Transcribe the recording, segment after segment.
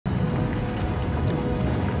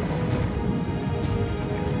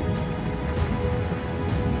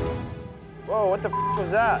Whoa, what the f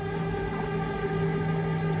was that?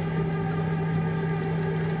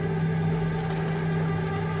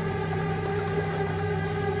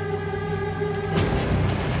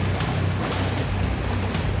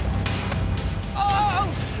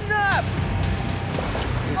 Oh, snap!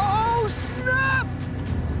 Oh, snap!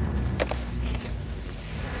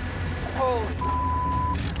 Holy.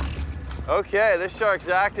 Okay, this shark's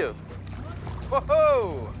active.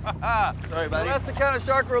 Whoa! Sorry, buddy. So that's the kind of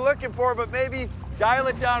shark we're looking for, but maybe dial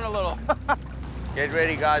it down a little. Get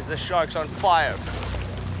ready, guys. The shark's on fire.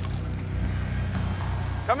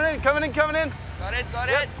 Coming in, coming in, coming in. Got it, got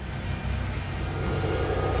Yep. it.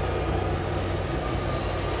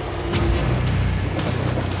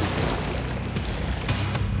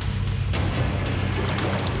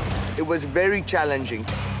 It was very challenging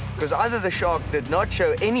because either the shark did not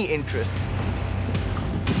show any interest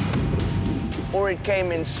or it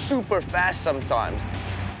came in super fast sometimes.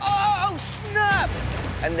 Oh, snap!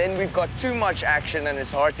 And then we've got too much action and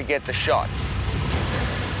it's hard to get the shot.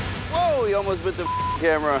 Whoa, he almost bit the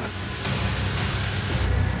camera.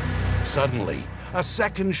 Suddenly, a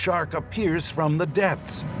second shark appears from the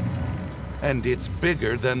depths, and it's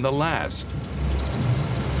bigger than the last.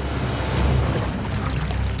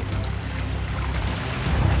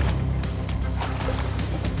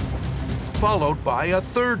 Followed by a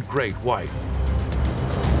third great white,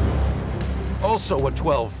 also a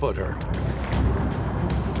 12-footer.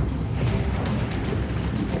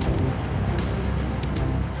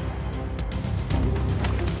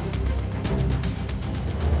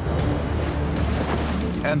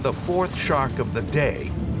 And the fourth shark of the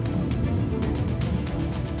day,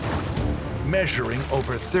 measuring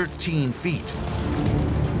over 13 feet.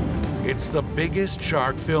 It's the biggest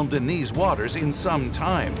shark filmed in these waters in some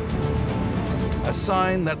time. A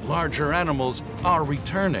sign that larger animals are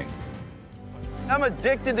returning. I'm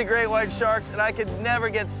addicted to great white sharks, and I could never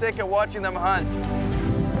get sick of watching them hunt.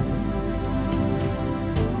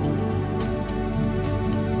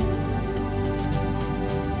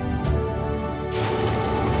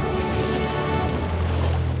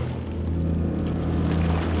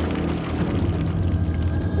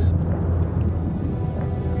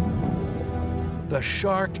 The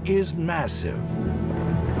shark is massive.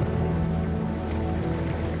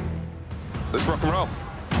 Let's rock and roll.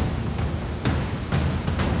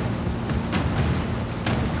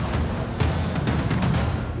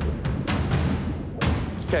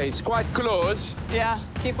 Okay, it's quite close. Yeah,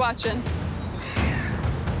 keep watching.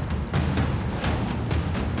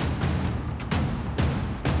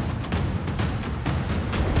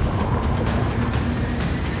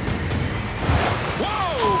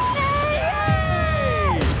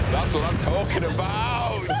 Whoa! Yay! That's what I'm talking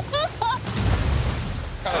about.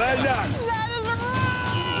 Well done. That is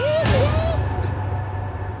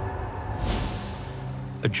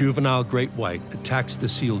A juvenile great white attacks the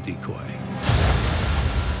seal decoy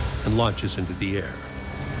and launches into the air.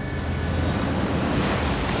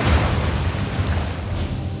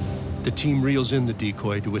 The team reels in the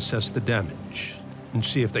decoy to assess the damage and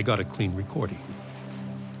see if they got a clean recording.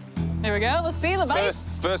 There we go. Let's see the bite.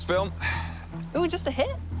 First film. Ooh, just a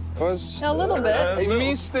hit. Was A little bit. I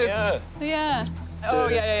missed it. Yeah. Yeah. Oh,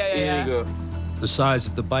 yeah. Here we go. The size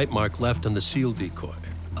of the bite mark left on the seal decoy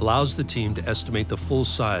allows the team to estimate the full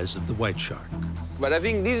size of the white shark. But I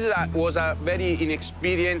think this was a very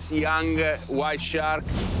inexperienced young white shark.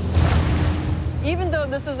 Even though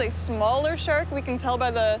this is a smaller shark, we can tell by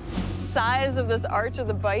the size of this arch of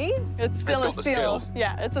the bite, it's still got a the seal. scales.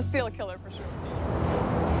 Yeah, it's a seal killer for sure.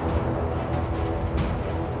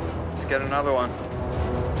 Let's get another one.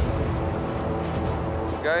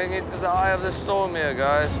 Going into the eye of the storm here,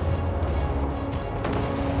 guys.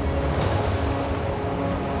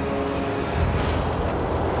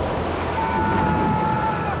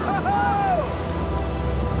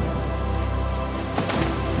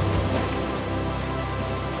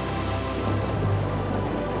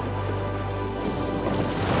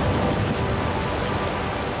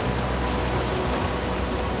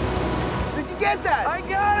 Did you get that? I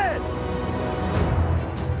got it!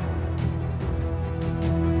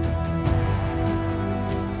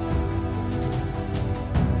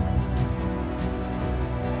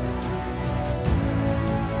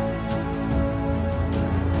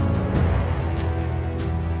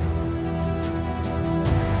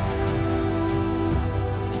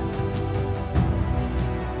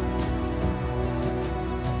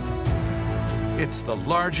 It's the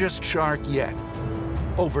largest shark yet,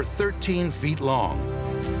 over 13 feet long.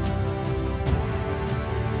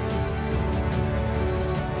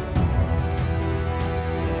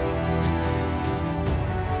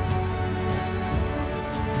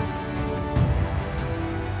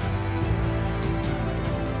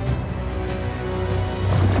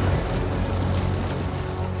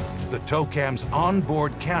 The towcam's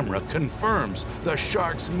onboard camera confirms the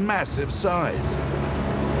shark's massive size.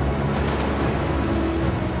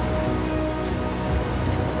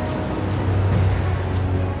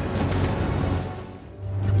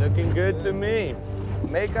 Looking good to me.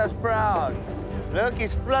 Make us proud. Look,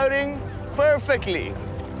 he's floating perfectly.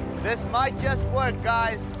 This might just work,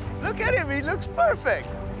 guys. Look at him, he looks perfect.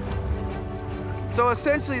 So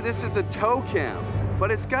essentially, this is a tow cam,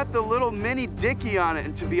 but it's got the little mini dinghy on it.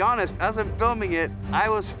 And to be honest, as I'm filming it, I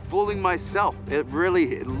was fooling myself. It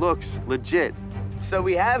looks legit. So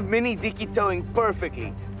we have Mini Dicky towing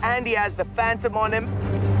perfectly. And he has the Phantom on him.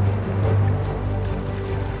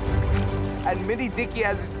 And Mini Dicky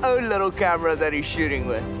has his own little camera that he's shooting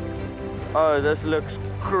with. Oh, this looks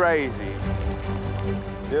crazy.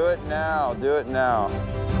 Do it now, do it now.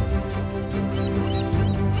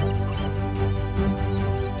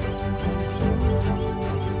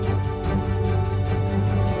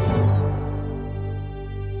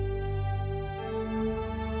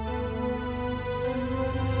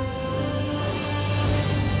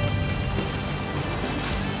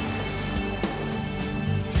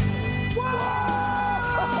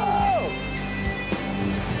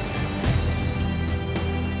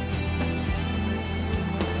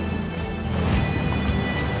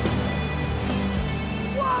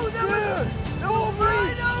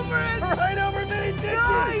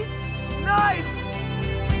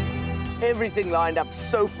 Everything lined up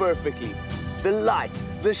so perfectly. The light,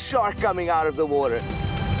 the shark coming out of the water.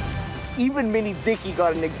 Even Mini Dicky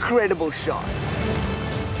got an incredible shot.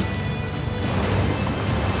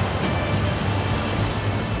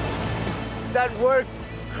 That worked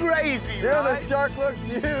crazy, Dude, right? the shark looks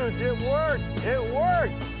huge. It worked. It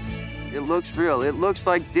worked. It looks real. It looks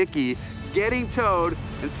like Dicky getting towed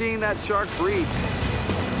and seeing that shark breach.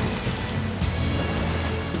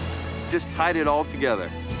 Just tied it all together.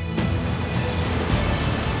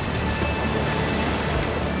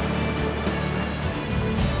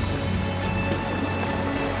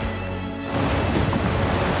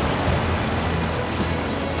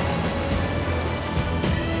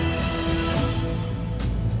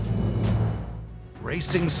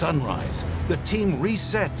 Racing sunrise, the team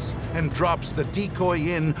resets and drops the decoy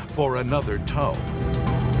in for another tow.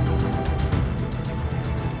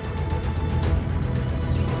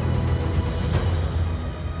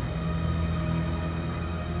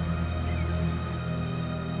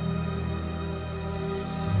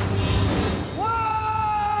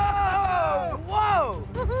 Whoa! Whoa!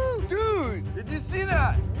 Dude! Did you see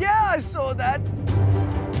that? Yeah, I saw that.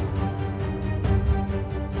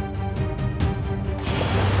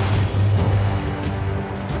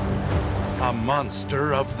 A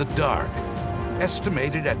monster of the dark,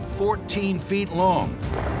 estimated at 14 feet long.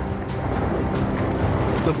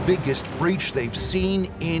 The biggest breach they've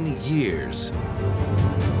seen in years.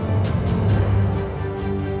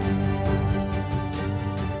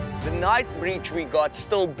 The night breach we got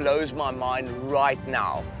still blows my mind right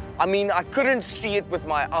now. I mean, I couldn't see it with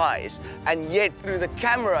my eyes, and yet through the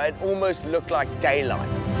camera, it almost looked like daylight.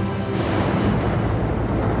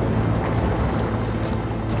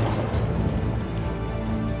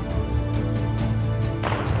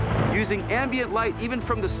 Using ambient light, even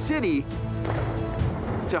from the city,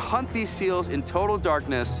 to hunt these seals in total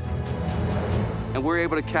darkness, and we're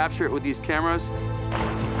able to capture it with these cameras.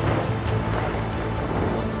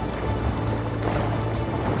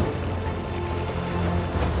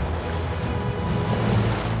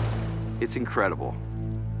 It's incredible.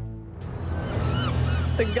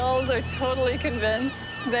 The gulls are totally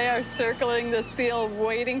convinced. They are circling the seal,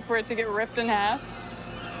 waiting for it to get ripped in half.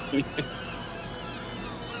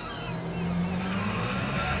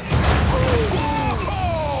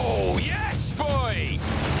 Oh, yes, boy!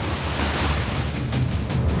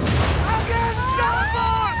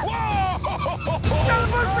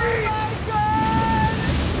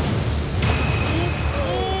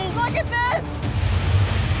 Look at this!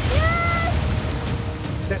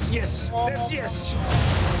 That's yes. That's yes.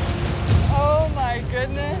 Oh my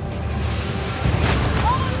goodness.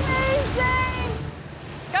 Amazing!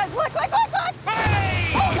 Guys, look, look, look, look! Hey!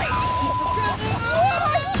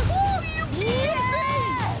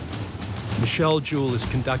 Michelle Jewell is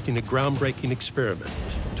conducting a groundbreaking experiment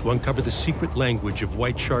to uncover the secret language of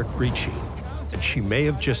white shark breaching, and she may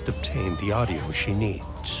have just obtained the audio she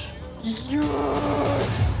needs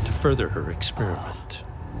to further her experiment.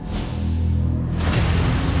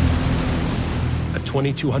 A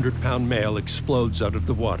 2,200-pound male explodes out of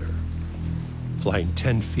the water, flying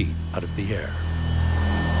 10 feet out of the air,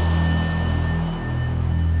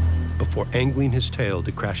 before angling his tail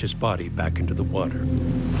to crash his body back into the water.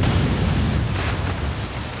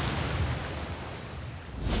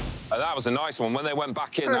 That was a nice one. When they went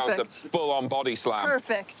back in, that was a full-on body slam.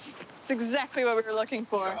 Perfect. It's exactly what we were looking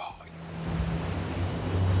for.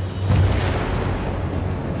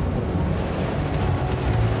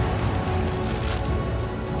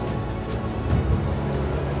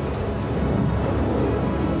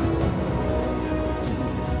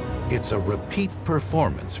 It's a repeat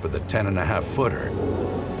performance for the 10.5-footer.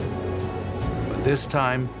 But this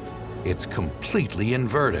time, it's completely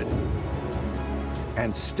inverted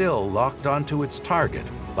and still locked onto its target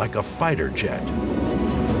like a fighter jet.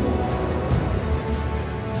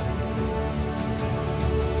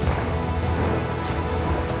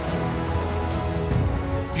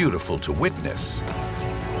 Beautiful to witness.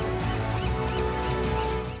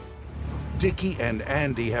 Dickie and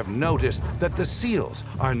Andy have noticed that the seals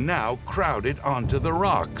are now crowded onto the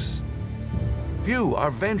rocks. Few are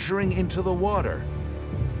venturing into the water,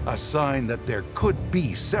 a sign that there could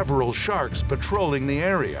be several sharks patrolling the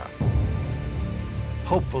area.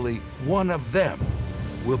 Hopefully, one of them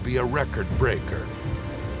will be a record breaker.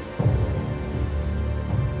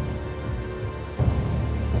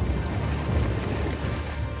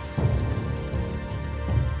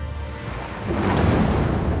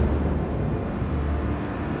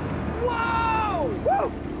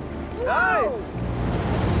 Nice!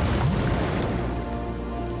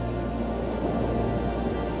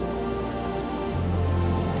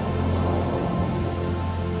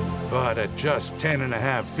 But at just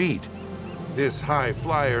 10.5 feet, this high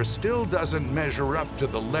flyer still doesn't measure up to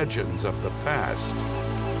the legends of the past.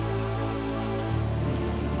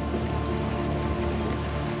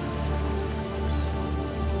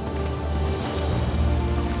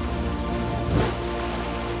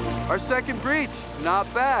 Our second breach,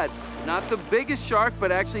 not bad. Not the biggest shark,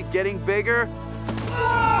 but actually getting bigger.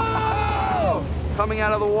 Whoa! Coming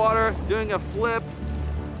out of the water, doing a flip.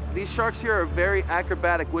 These sharks here are very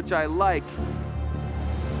acrobatic, which I like.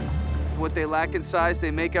 What they lack in size,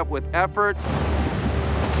 they make up with effort.